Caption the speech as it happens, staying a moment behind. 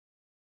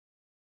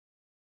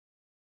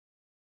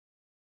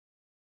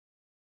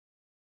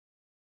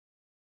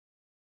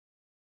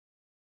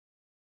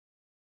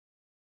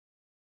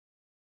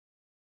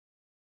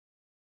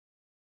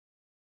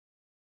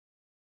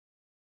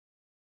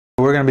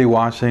We're going to be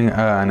watching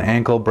an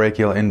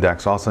ankle-brachial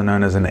index, also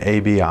known as an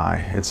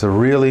ABI. It's a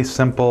really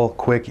simple,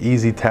 quick,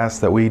 easy test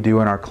that we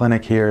do in our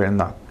clinic here in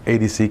the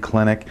ADC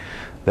clinic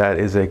that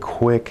is a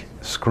quick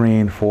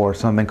screen for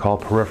something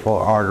called peripheral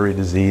artery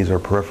disease or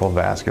peripheral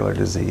vascular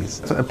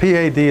disease. So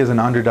PAD is an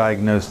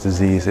underdiagnosed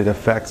disease. It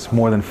affects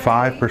more than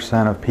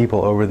 5% of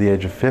people over the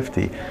age of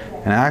 50,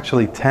 and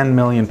actually 10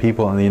 million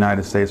people in the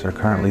United States are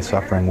currently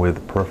suffering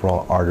with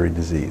peripheral artery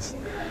disease.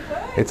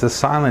 It's a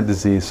silent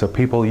disease, so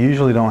people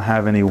usually don't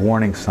have any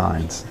warning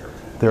signs.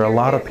 There are a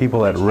lot of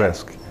people at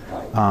risk.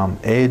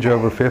 Age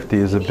over 50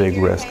 is a big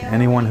risk.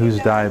 Anyone who's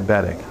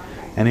diabetic,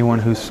 anyone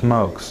who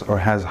smokes or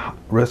has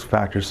risk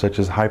factors such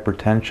as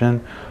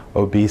hypertension,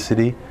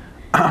 obesity,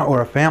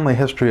 or a family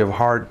history of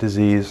heart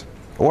disease,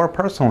 or a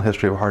personal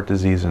history of heart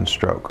disease and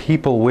stroke.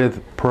 People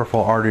with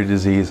peripheral artery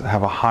disease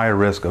have a higher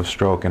risk of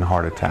stroke and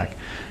heart attack.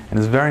 And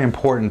it's very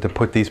important to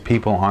put these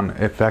people on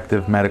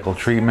effective medical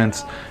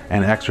treatments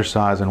and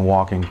exercise and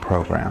walking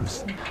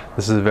programs.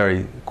 This is a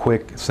very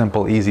quick,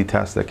 simple, easy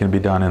test that can be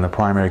done in the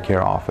primary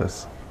care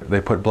office.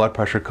 They put blood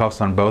pressure cuffs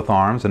on both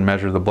arms and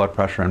measure the blood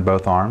pressure in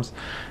both arms.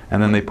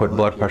 And then they put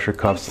blood pressure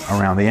cuffs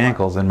around the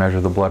ankles and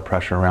measure the blood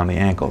pressure around the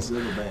ankles.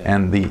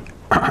 And the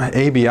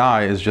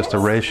ABI is just a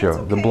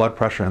ratio. The blood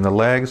pressure in the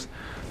legs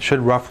should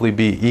roughly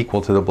be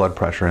equal to the blood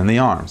pressure in the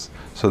arms.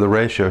 So the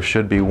ratio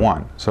should be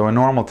 1. So a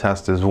normal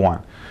test is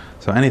 1.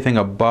 So anything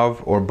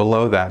above or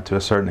below that to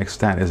a certain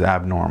extent is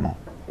abnormal.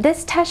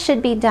 This test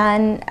should be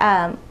done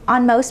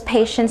on most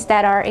patients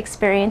that are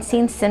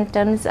experiencing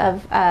symptoms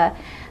of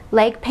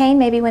leg pain,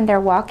 maybe when they're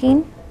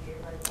walking.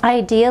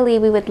 Ideally,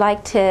 we would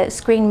like to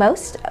screen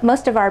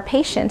most of our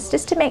patients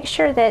just to make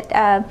sure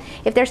that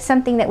if there's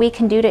something that we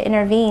can do to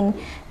intervene,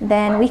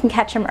 then we can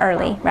catch them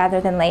early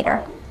rather than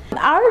later.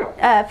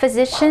 Our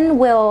physician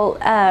will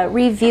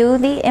review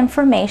the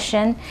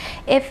information.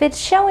 If it's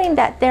showing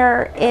that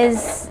there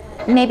is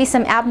maybe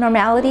some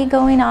abnormality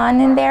going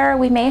on in there,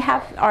 we may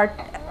have our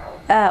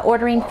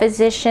ordering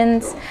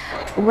physicians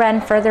run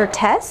further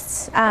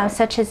tests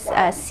such as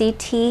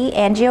CT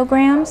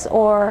angiograms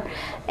or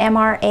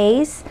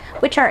MRAs,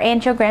 which are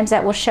angiograms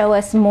that will show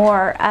us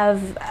more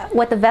of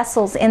what the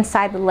vessels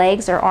inside the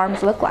legs or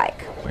arms look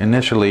like.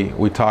 Initially,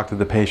 we talk to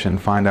the patient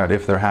and find out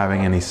if they're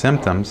having any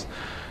symptoms.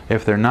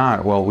 If they're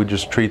not, well, we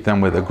just treat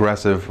them with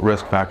aggressive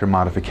risk factor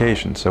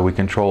modification. So we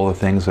control the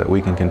things that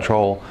we can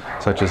control,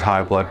 such as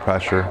high blood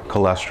pressure,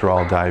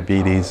 cholesterol,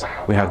 diabetes.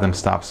 We have them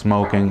stop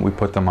smoking. We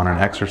put them on an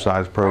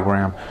exercise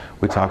program.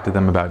 We talk to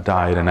them about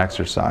diet and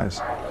exercise.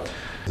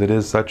 It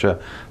is such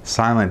a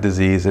silent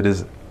disease. It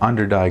is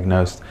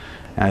underdiagnosed.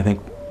 And I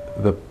think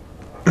the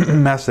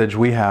message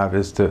we have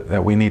is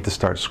that we need to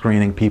start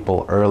screening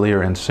people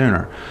earlier and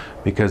sooner,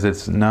 because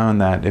it's known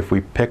that if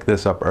we pick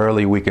this up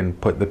early, we can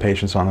put the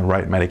patients on the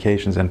right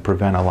medications and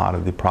prevent a lot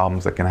of the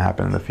problems that can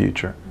happen in the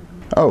future.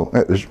 Oh,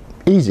 it was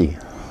easy.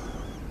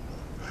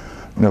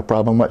 No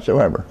problem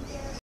whatsoever.